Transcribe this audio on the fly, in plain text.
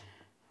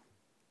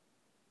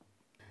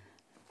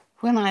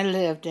When I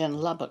lived in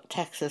Lubbock,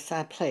 Texas,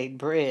 I played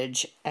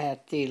bridge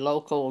at the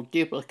local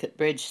Duplicate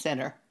Bridge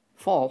Center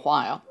for a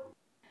while.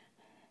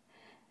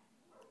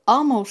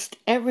 Almost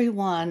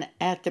everyone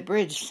at the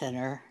Bridge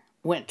Center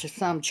went to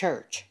some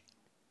church.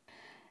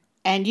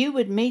 And you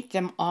would meet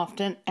them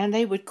often, and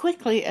they would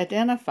quickly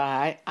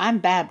identify, I'm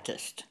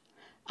Baptist,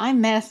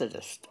 I'm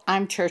Methodist,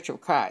 I'm Church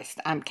of Christ,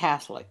 I'm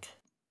Catholic.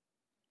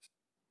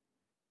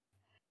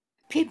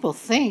 People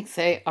think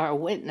they are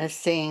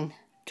witnessing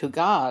to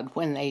God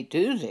when they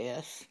do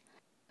this,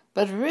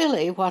 but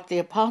really what the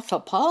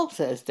Apostle Paul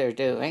says they're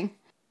doing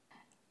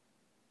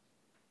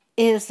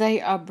is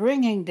they are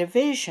bringing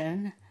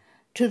division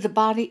to the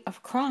body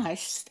of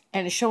Christ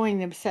and showing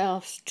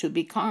themselves to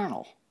be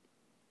carnal.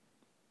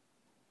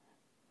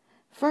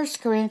 1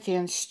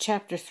 Corinthians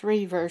chapter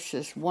 3,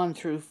 verses 1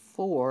 through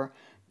 4,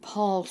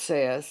 Paul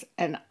says,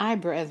 And I,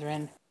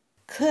 brethren,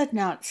 could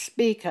not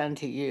speak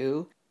unto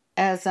you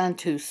as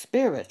unto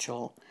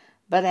spiritual,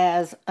 but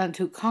as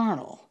unto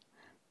carnal,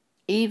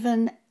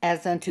 even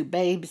as unto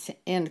babes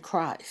in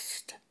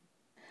Christ.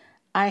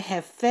 I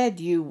have fed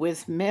you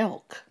with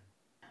milk,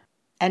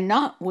 and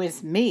not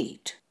with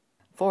meat,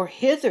 for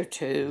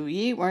hitherto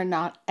ye were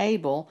not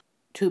able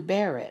to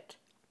bear it,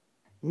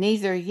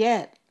 neither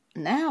yet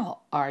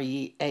now are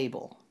ye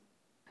able,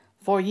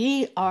 for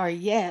ye are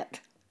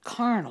yet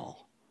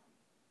carnal.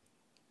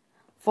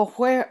 For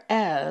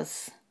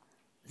whereas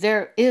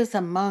there is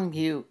among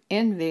you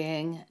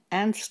envying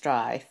and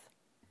strife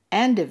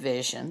and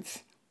divisions,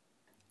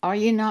 are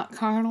ye not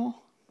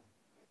carnal?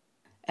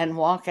 And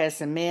walk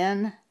as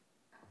men?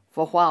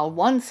 For while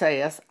one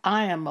saith,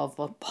 I am of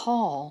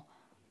Paul,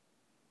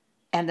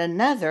 and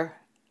another,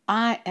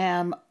 I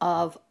am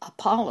of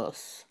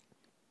Apollos,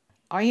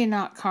 are ye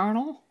not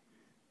carnal?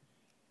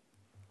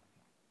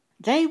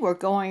 They were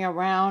going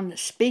around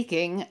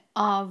speaking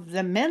of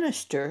the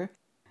minister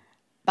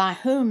by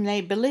whom they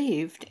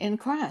believed in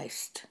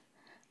Christ.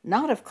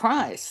 Not of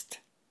Christ,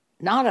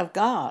 not of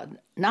God,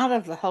 not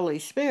of the Holy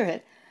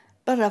Spirit,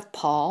 but of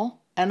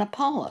Paul and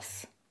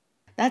Apollos.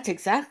 That's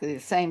exactly the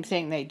same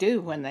thing they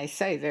do when they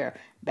say they're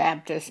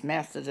Baptist,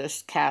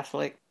 Methodist,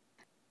 Catholic.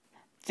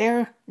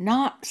 They're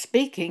not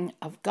speaking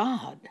of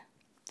God.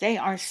 They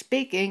are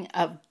speaking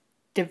of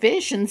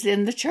divisions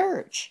in the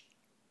church.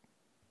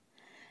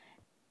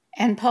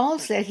 And Paul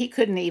said he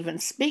couldn't even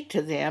speak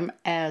to them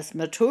as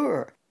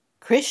mature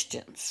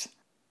Christians,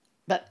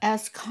 but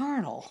as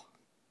carnal.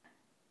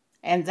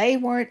 And they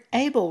weren't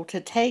able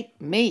to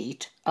take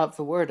meat of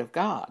the Word of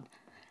God.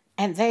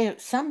 And they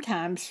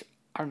sometimes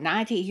are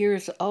 90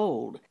 years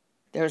old.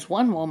 There's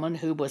one woman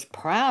who was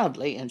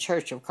proudly in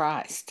Church of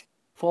Christ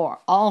for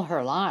all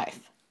her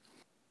life.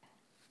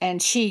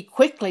 And she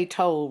quickly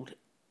told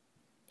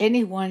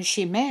anyone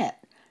she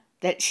met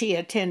that she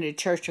attended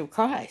Church of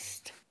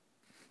Christ.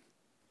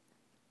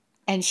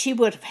 And she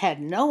would have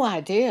had no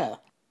idea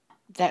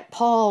that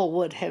Paul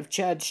would have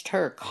judged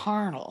her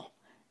carnal,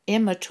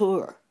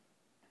 immature.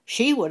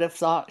 She would have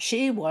thought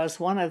she was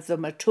one of the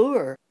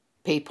mature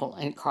people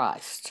in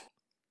Christ.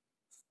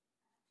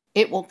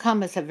 It will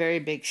come as a very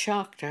big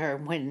shock to her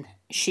when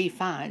she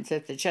finds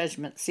at the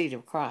judgment seat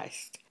of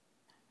Christ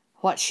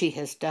what she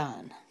has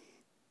done.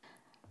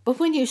 But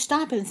when you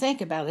stop and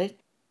think about it,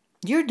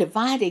 you're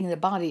dividing the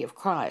body of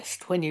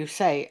Christ when you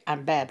say,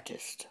 I'm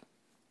Baptist,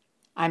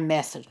 I'm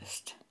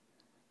Methodist.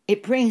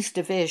 It brings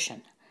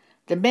division.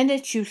 The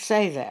minute you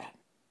say that,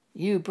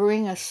 you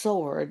bring a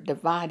sword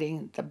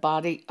dividing the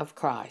body of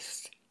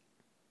Christ.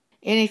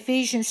 In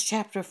Ephesians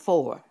chapter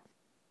 4,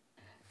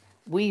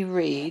 we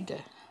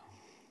read,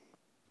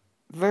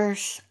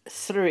 verse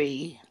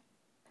 3,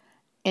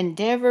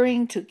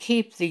 endeavoring to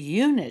keep the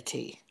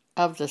unity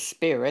of the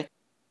Spirit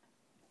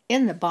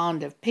in the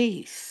bond of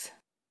peace.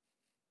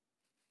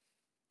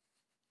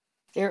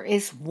 There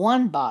is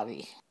one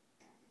body,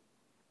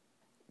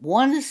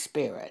 one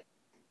Spirit,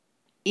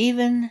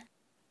 even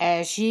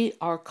as ye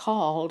are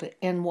called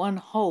in one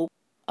hope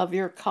of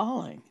your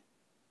calling.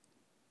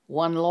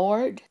 One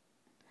Lord,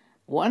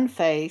 one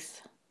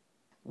faith,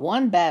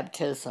 one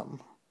baptism,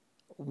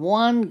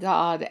 one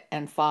God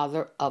and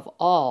Father of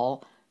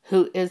all,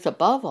 who is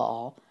above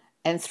all,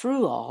 and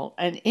through all,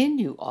 and in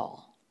you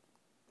all.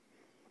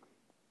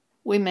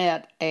 We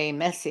met a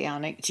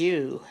Messianic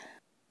Jew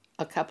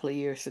a couple of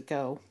years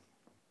ago.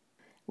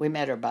 We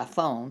met her by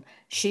phone.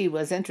 She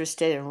was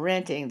interested in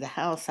renting the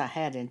house I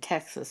had in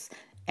Texas,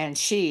 and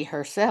she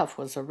herself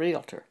was a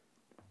realtor.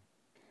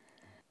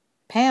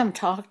 Pam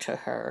talked to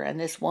her, and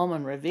this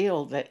woman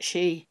revealed that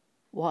she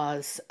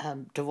was a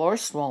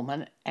divorced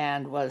woman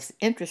and was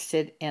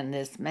interested in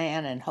this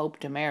man and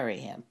hoped to marry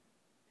him.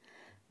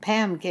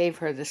 Pam gave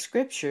her the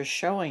scriptures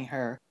showing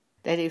her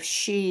that if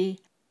she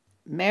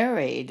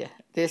married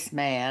this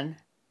man,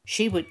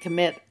 she would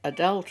commit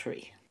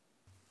adultery.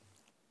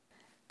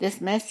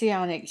 This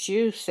Messianic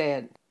Jew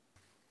said,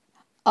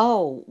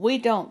 "Oh, we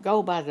don't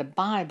go by the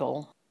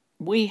Bible.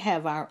 We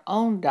have our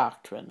own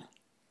doctrine."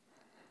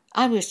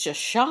 I was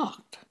just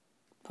shocked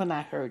when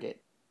I heard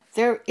it.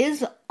 There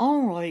is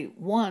only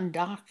one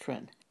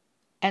doctrine,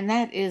 and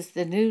that is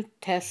the New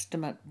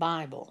Testament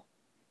Bible.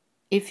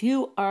 If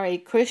you are a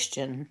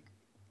Christian,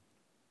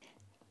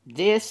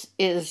 this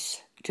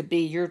is to be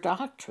your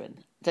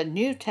doctrine, the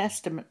New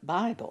Testament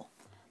Bible.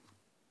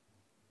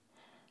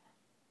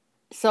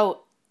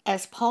 So,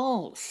 as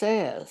Paul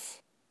says,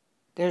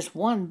 there's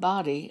one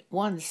body,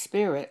 one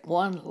Spirit,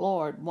 one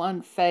Lord,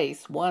 one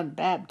faith, one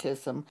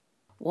baptism,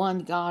 one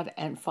God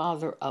and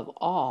Father of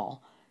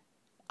all.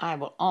 I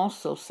will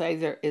also say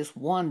there is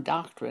one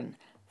doctrine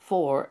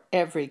for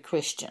every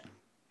Christian.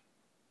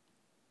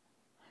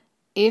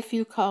 If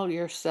you call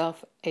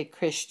yourself a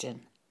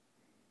Christian,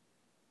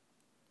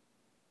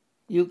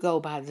 you go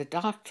by the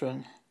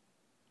doctrine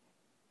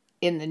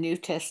in the New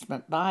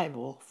Testament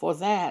Bible, for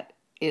that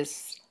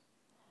is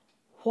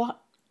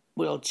what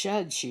will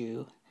judge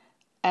you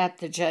at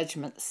the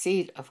judgment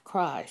seat of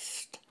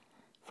Christ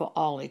for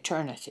all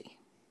eternity.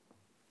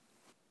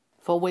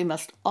 For we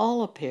must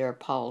all appear,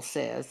 Paul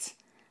says,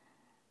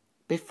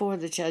 before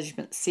the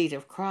judgment seat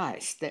of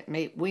Christ, that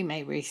we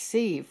may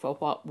receive for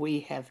what we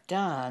have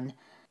done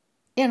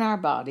in our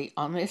body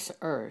on this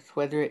earth,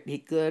 whether it be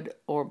good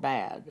or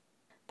bad.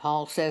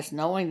 Paul says,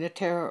 knowing the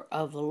terror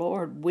of the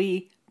Lord,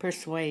 we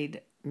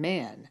persuade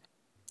men.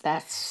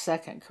 That's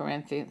 2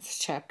 Corinthians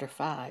chapter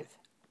 5.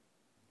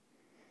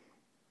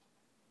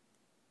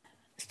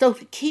 So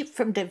to keep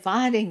from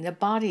dividing the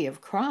body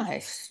of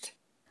Christ,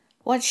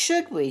 what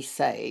should we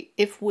say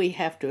if we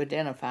have to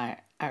identify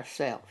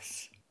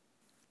ourselves?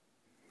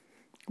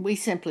 We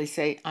simply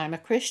say, I'm a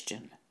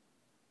Christian.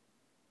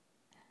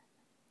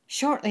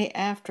 Shortly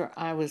after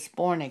I was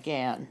born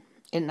again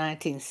in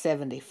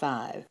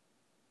 1975,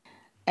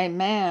 a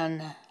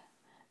man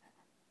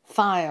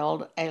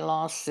filed a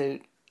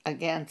lawsuit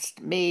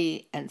against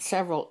me and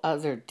several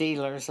other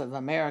dealers of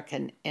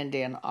American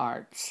Indian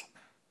arts.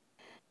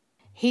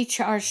 He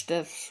charged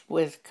us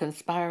with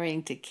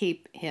conspiring to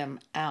keep him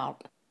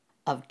out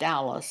of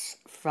Dallas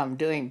from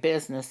doing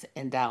business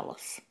in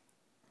Dallas.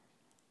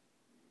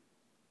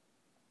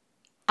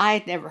 I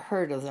had never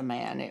heard of the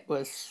man. It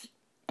was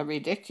a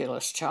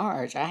ridiculous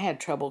charge. I had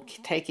trouble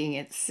taking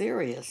it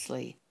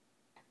seriously.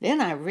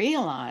 Then I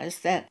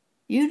realized that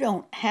you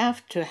don't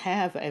have to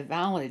have a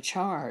valid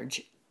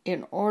charge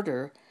in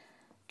order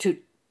to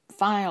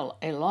file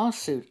a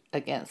lawsuit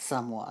against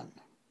someone.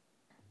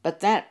 But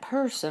that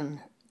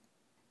person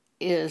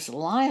is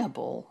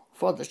liable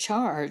for the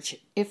charge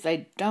if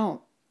they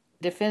don't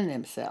defend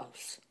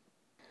themselves.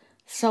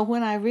 So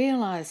when I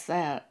realized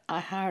that, I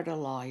hired a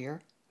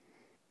lawyer,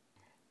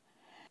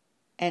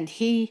 and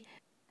he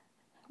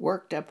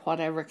worked up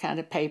whatever kind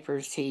of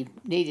papers he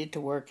needed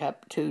to work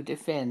up to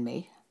defend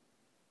me.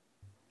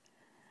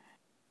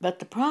 But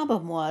the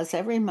problem was,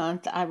 every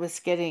month I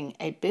was getting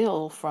a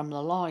bill from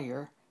the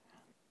lawyer,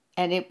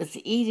 and it was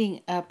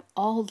eating up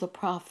all the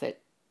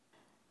profit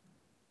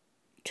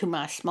to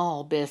my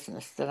small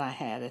business that I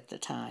had at the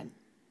time.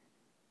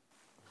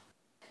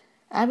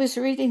 I was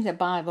reading the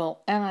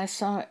Bible, and I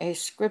saw a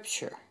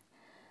scripture.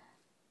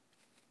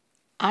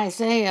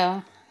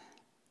 Isaiah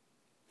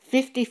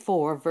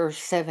 54, verse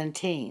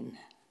 17.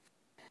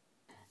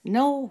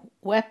 No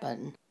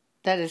weapon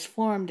that is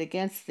formed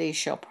against thee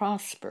shall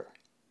prosper,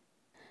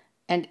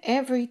 and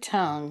every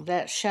tongue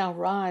that shall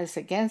rise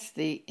against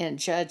thee in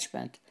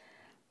judgment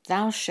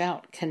thou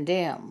shalt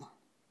condemn.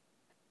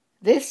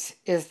 This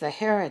is the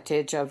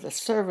heritage of the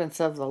servants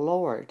of the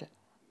Lord,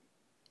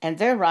 and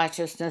their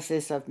righteousness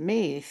is of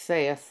me,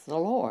 saith the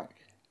Lord.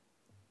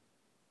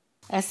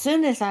 As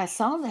soon as I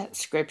saw that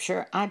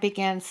scripture, I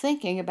began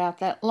thinking about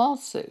that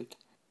lawsuit.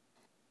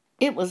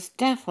 It was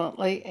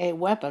definitely a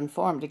weapon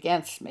formed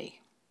against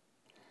me.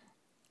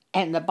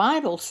 And the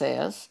Bible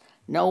says,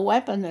 no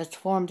weapon that's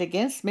formed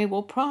against me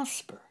will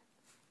prosper.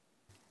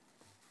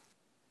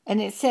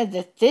 And it said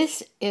that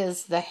this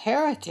is the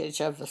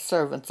heritage of the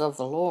servants of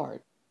the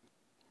Lord,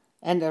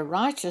 and their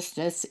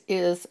righteousness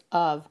is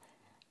of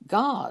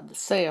God,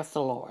 saith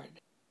the Lord.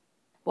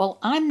 Well,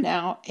 I'm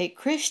now a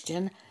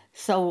Christian,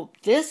 so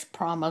this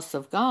promise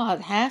of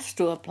God has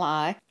to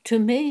apply to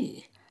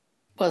me,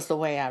 was the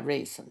way I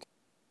reasoned.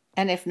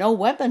 And if no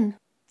weapon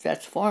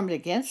that's formed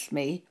against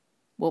me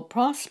will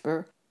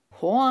prosper,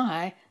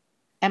 why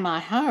am I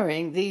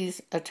hiring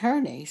these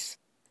attorneys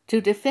to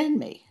defend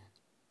me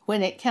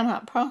when it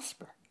cannot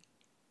prosper?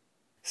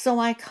 So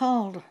I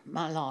called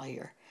my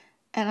lawyer,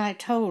 and I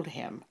told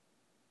him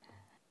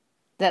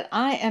that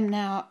I am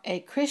now a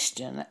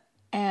Christian,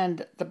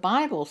 and the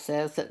Bible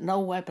says that no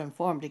weapon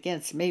formed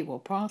against me will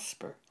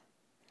prosper.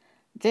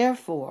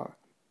 Therefore,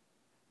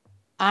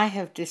 I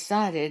have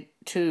decided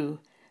to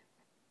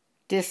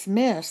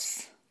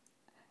dismiss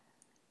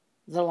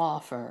the law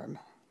firm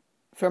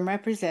from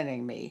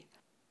representing me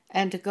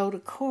and to go to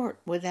court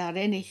without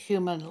any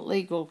human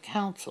legal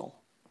counsel.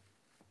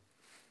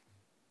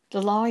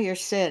 The lawyer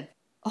said,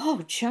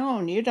 "Oh,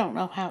 Joan, you don't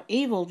know how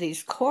evil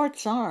these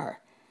courts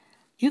are.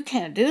 You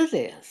can't do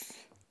this."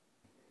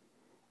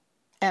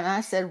 And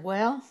I said,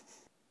 well,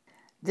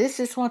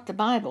 this is what the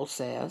Bible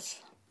says.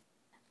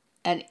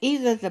 And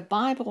either the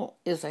Bible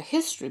is a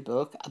history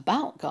book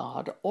about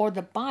God, or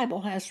the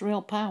Bible has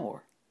real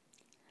power.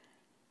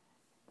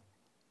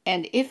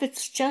 And if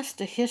it's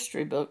just a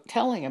history book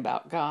telling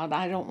about God,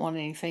 I don't want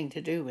anything to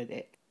do with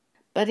it.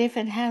 But if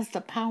it has the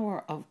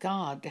power of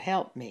God to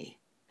help me,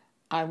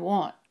 I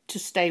want to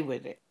stay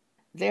with it.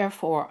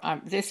 Therefore,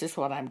 this is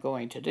what I'm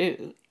going to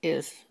do,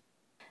 is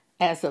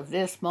as of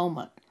this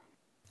moment,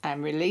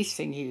 I'm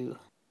releasing you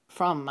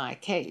from my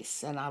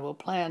case, and I will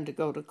plan to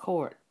go to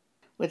court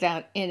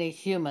without any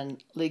human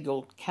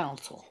legal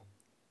counsel.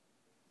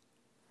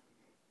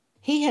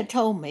 He had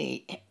told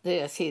me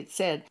this. He had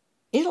said,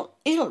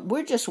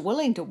 we're just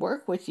willing to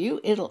work with you.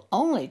 It'll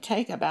only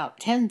take about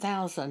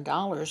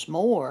 $10,000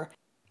 more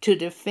to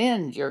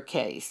defend your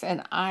case.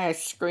 And I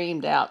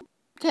screamed out,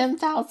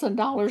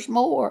 $10,000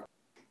 more?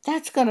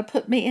 That's going to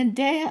put me in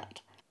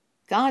debt.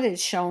 God had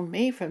shown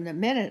me from the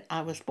minute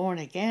I was born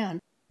again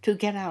to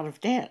get out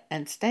of debt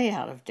and stay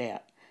out of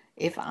debt.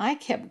 If I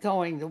kept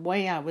going the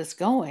way I was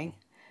going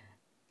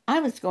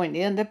to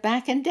end up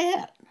back in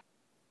debt.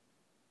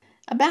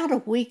 About a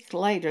week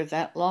later,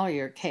 that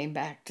lawyer came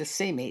back to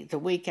see me, the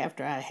week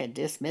after I had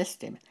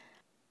dismissed him,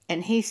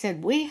 and he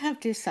said, "We have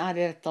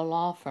decided at the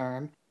law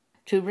firm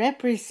to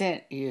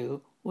represent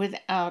you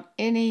without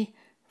any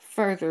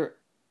further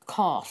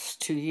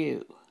cost to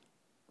you."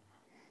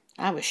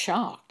 I was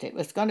shocked. It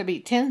was going to be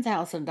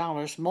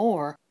 $10,000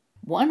 more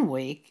one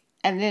week,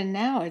 and then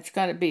now it's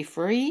going to be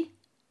free?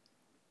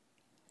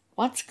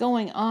 What's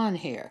going on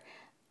here?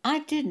 I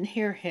didn't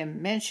hear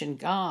him mention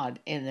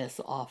God in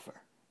this offer.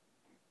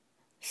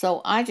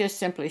 So I just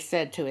simply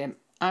said to him,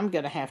 I'm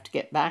going to have to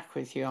get back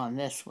with you on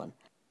this one.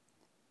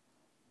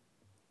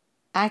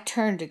 I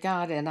turned to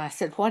God and I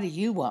said, what do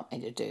you want me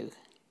to do?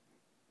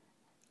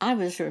 I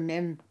was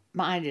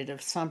reminded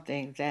of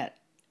something that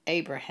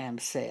Abraham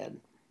said.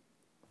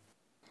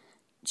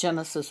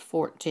 Genesis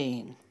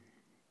 14.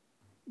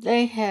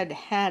 They had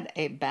had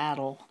a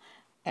battle,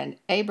 and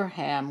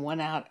Abraham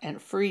went out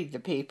and freed the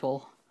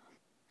people.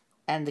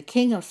 And the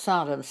king of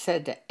Sodom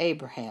said to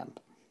Abraham,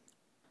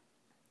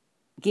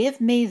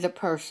 "Give me the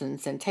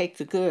persons and take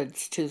the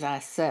goods to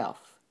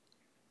thyself."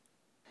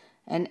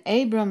 And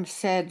Abram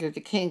said to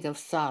the king of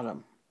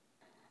Sodom,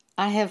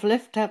 "I have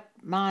lifted up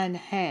mine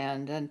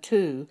hand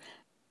unto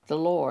the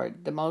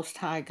Lord, the Most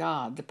High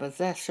God, the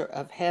possessor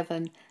of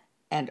heaven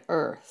and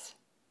earth,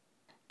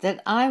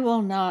 that I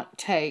will not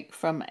take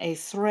from a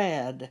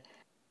thread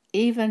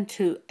even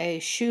to a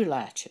shoe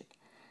latchet,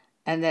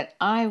 and that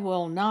I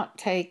will not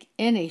take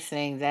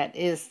anything that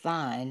is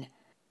thine,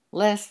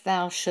 lest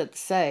thou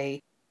shouldst say,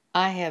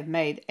 I have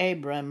made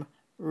Abram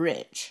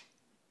rich."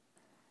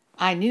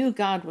 I knew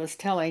God was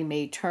telling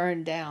me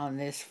turn down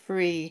this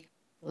free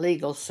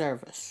legal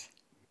service,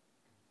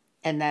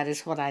 and that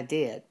is what I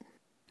did.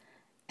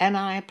 And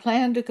I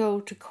planned to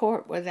go to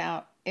court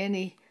without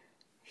any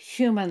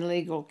human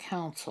legal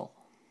counsel.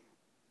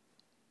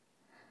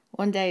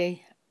 One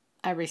day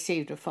I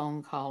received a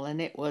phone call,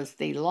 and it was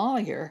the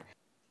lawyer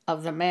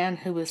of the man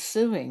who was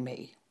suing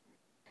me.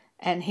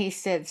 And he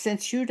said,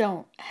 "Since you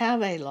don't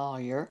have a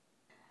lawyer,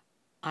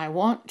 I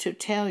want to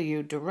tell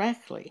you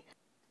directly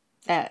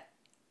that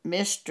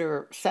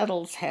Mr.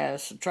 Settles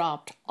has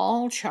dropped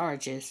all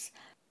charges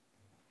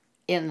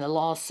in the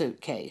lawsuit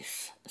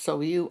case,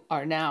 so you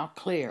are now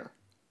clear."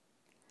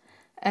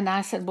 And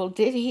I said, "Well,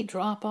 did he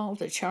drop all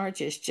the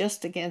charges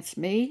just against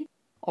me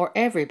or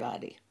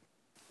everybody?"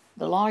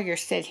 The lawyer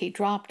said he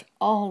dropped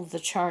all the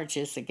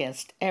charges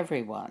against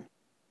everyone.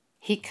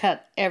 He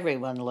cut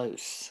everyone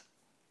loose.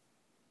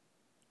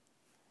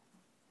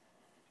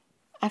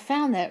 I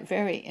found that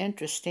very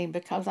interesting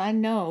because I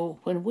know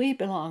when we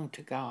belong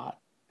to God,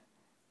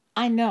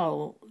 I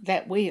know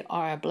that we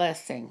are a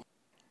blessing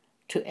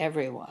to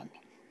everyone.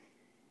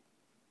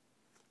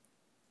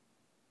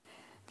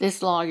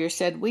 This lawyer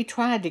said, "We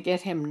tried to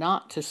get him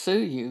not to sue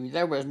you.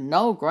 There was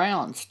no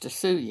grounds to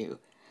sue you.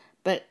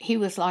 But he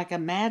was like a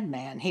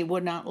madman. He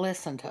would not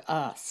listen to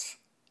us."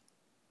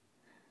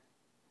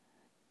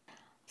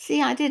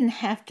 See, I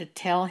didn't have to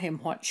tell him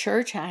what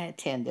church I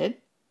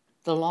attended.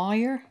 The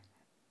lawyer,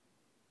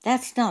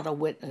 that's not a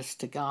witness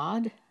to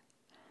God.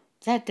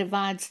 That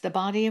divides the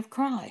body of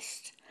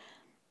Christ.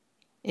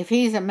 If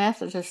he's a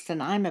Methodist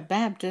and I'm a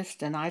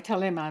Baptist and I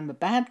tell him I'm a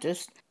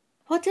Baptist,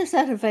 what does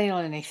that avail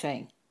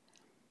anything?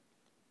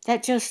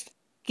 That just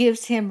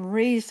gives him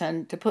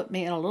reason to put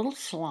me in a little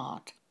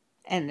slot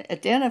and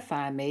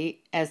identify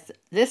me as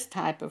this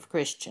type of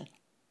Christian,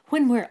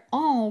 when we're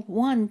all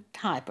one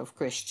type of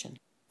Christian,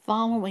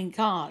 following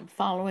God,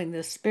 following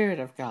the Spirit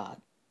of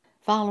God,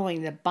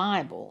 following the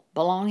Bible,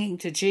 belonging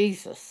to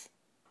Jesus.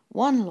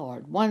 One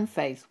Lord, one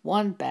faith,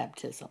 one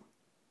baptism,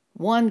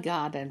 one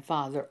God and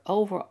Father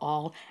over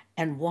all,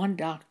 and one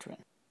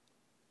doctrine.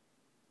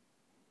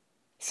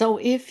 So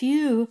if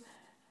you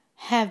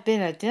have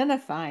been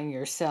identifying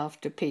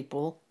yourself to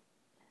people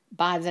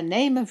by the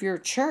name of your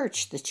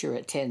church that you're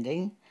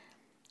attending,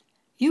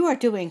 you are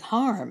doing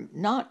harm,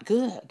 not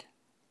good.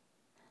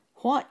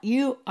 What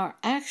you are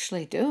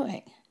actually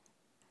doing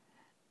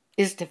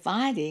is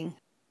dividing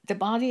the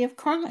body of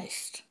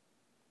Christ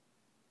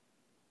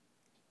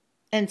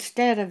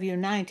instead of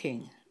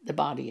uniting the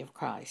body of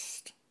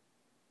Christ.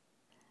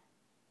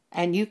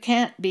 And you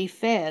can't be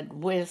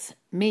fed with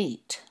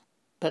meat,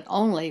 but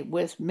only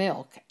with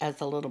milk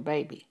as a little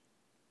baby.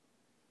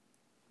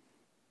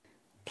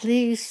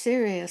 Please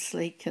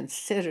seriously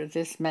consider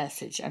this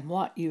message and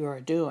what you are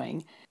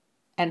doing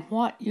and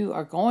what you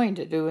are going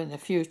to do in the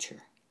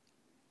future.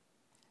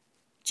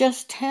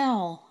 Just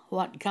tell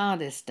what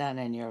God has done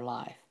in your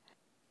life.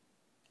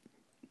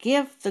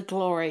 Give the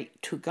glory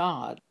to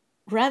God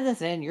rather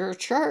than your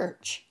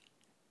church.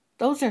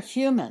 Those are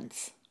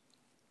humans.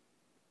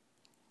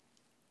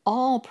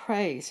 All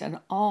praise and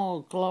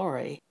all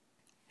glory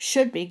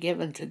should be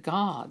given to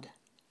God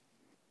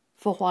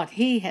for what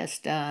He has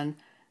done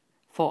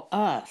for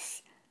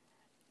us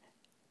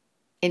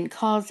in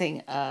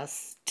causing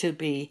us to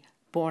be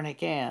born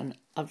again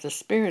of the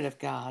Spirit of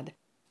God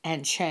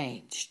and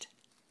changed.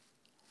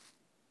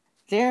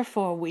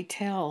 Therefore, we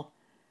tell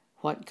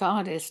what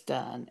God has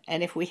done,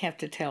 and if we have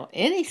to tell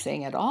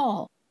anything at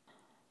all,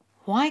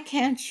 why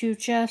can't you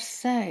just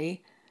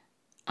say,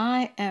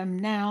 I am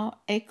now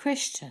a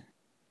Christian?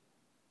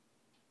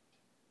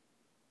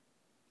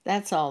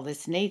 That's all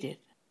that's needed.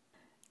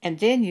 And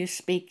then you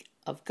speak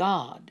of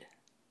God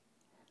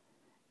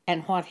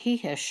and what He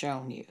has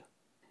shown you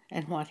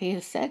and what He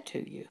has said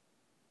to you.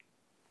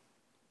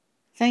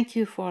 Thank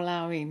you for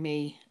allowing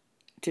me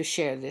to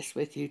share this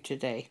with you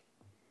today.